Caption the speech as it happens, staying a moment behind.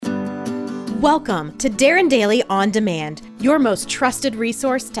Welcome to Darren Daily On Demand, your most trusted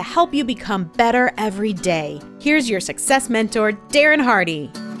resource to help you become better every day. Here's your success mentor, Darren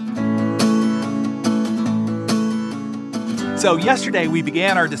Hardy. So yesterday we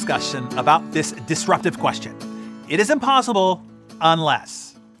began our discussion about this disruptive question. It is impossible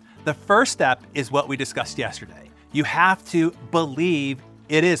unless. The first step is what we discussed yesterday. You have to believe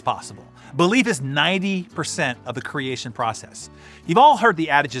it is possible. Belief is 90% of the creation process. You've all heard the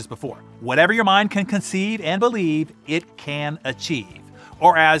adages before. Whatever your mind can conceive and believe, it can achieve.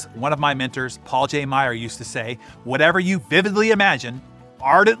 Or as one of my mentors, Paul J. Meyer, used to say, whatever you vividly imagine,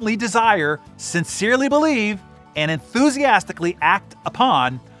 ardently desire, sincerely believe, and enthusiastically act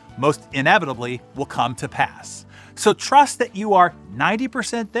upon, most inevitably will come to pass. So trust that you are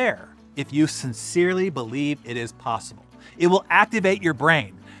 90% there if you sincerely believe it is possible. It will activate your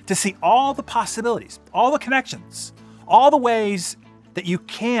brain to see all the possibilities, all the connections, all the ways that you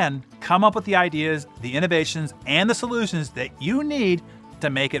can come up with the ideas, the innovations, and the solutions that you need to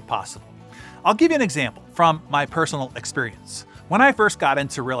make it possible. I'll give you an example from my personal experience. When I first got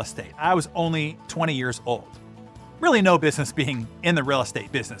into real estate, I was only 20 years old. Really no business being in the real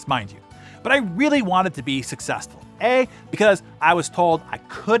estate business, mind you. But I really wanted to be successful. A, because I was told I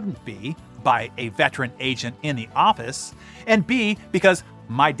couldn't be by a veteran agent in the office, and B, because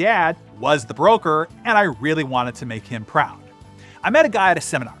my dad was the broker and I really wanted to make him proud. I met a guy at a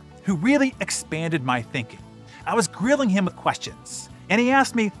seminar who really expanded my thinking. I was grilling him with questions and he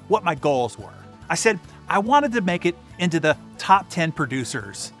asked me what my goals were. I said I wanted to make it into the top 10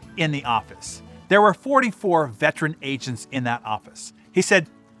 producers in the office. There were 44 veteran agents in that office. He said,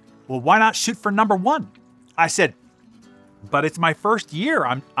 well, why not shoot for number 1? I said, but it's my first year.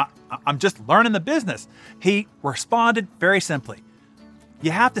 I'm just learning the business. He responded very simply, you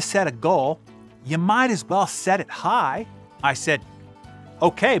have to set a goal. You might as well set it high. I said,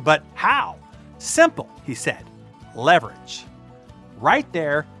 okay, but how? Simple, he said, leverage. Right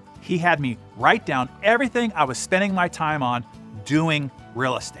there, he had me write down everything I was spending my time on doing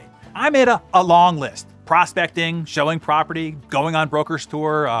real estate. I made a long list. Prospecting, showing property, going on broker's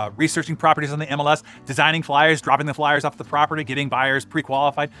tour, researching properties on the MLS, designing flyers, dropping the flyers off the property, getting buyers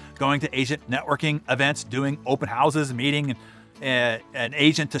pre-qualified, going to agent networking events, doing open houses, meeting an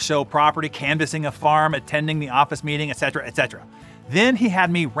agent to show property, canvassing a farm, attending the office meeting, etc., etc. Then he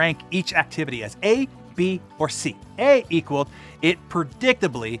had me rank each activity as A, B, or C. A equaled it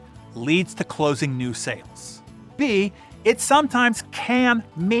predictably leads to closing new sales. B, it sometimes can,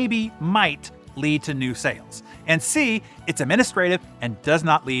 maybe, might lead to new sales. And C, it's administrative and does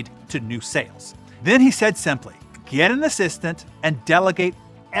not lead to new sales. Then he said simply, get an assistant and delegate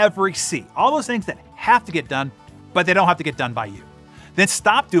every C. All those things that have to get done, but they don't have to get done by you. Then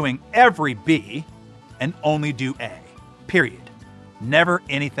stop doing every B and only do A, period. Never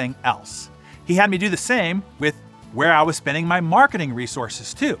anything else. He had me do the same with where I was spending my marketing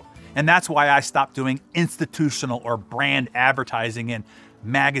resources too. And that's why I stopped doing institutional or brand advertising in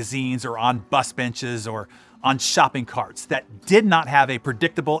magazines or on bus benches or on shopping carts that did not have a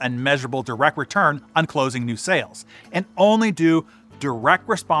predictable and measurable direct return on closing new sales, and only do direct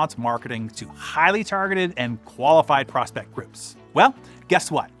response marketing to highly targeted and qualified prospect groups. Well,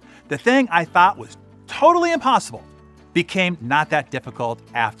 guess what? The thing I thought was totally impossible became not that difficult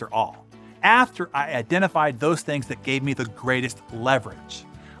after all. After I identified those things that gave me the greatest leverage,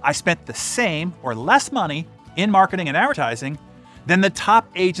 I spent the same or less money in marketing and advertising than the top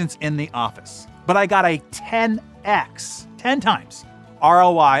agents in the office. But I got a 10x, 10 times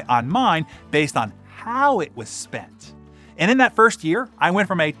ROI on mine based on how it was spent. And in that first year, I went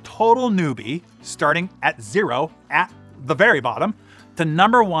from a total newbie, starting at 0 at the very bottom, to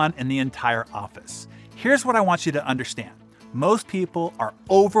number 1 in the entire office. Here's what I want you to understand. Most people are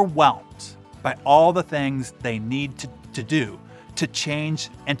overwhelmed by all the things they need to do to change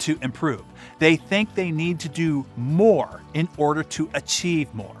and to improve. They think they need to do more in order to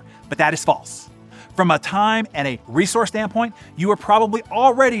achieve more, but that is false. From a time and a resource standpoint, you are probably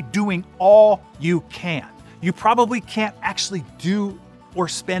already doing all you can. You probably can't actually do or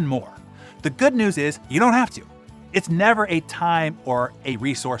spend more. The good news is you don't have to. It's never a time or a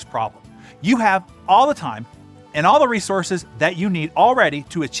resource problem. You have all the time and all the resources that you need already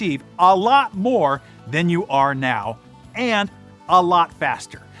to achieve a lot more than you are now, and a lot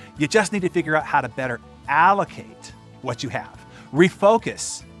faster. You just need to figure out how to better allocate what you have.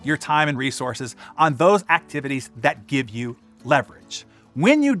 Refocus your time and resources on those activities that give you leverage.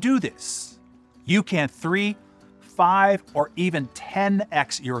 When you do this, you can 3, 5, or even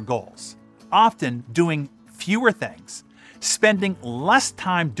 10x your goals, often doing fewer things, spending less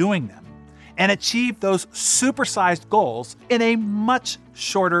time doing them, and achieve those supersized goals in a much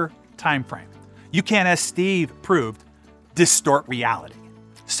shorter time frame. You can, as Steve proved, distort reality.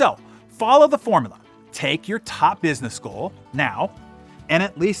 So follow the formula. Take your top business goal now and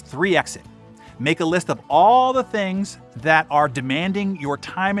at least 3x it. Make a list of all the things that are demanding your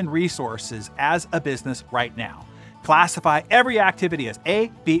time and resources as a business right now. Classify every activity as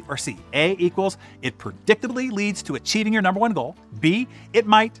A, B, or C. A equals it predictably leads to achieving your number one goal. B, it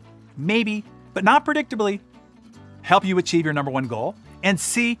might, maybe, but not predictably help you achieve your number one goal. And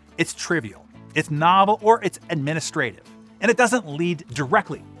C, it's trivial, it's novel, or it's administrative, and it doesn't lead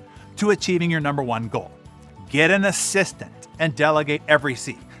directly to achieving your number one goal. Get an assistant and delegate every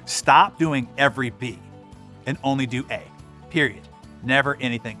C. Stop doing every B and only do A, period. Never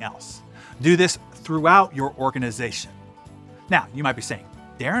anything else. Do this throughout your organization. Now, you might be saying,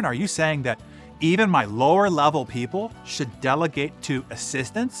 Darren, are you saying that even my lower level people should delegate to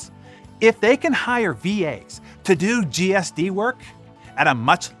assistants? If they can hire VAs to do GSD work at a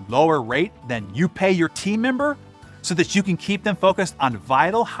much lower rate than you pay your team member so that you can keep them focused on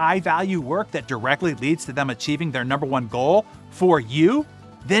vital, high-value work that directly leads to them achieving their number one goal for you,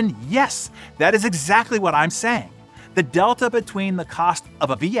 then yes, that is exactly what I'm saying. The delta between the cost of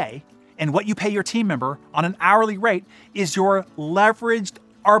a VA and what you pay your team member on an hourly rate is your leveraged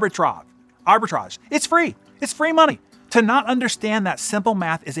arbitrage. It's free. It's free money. To not understand that simple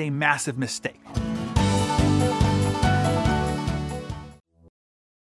math is a massive mistake.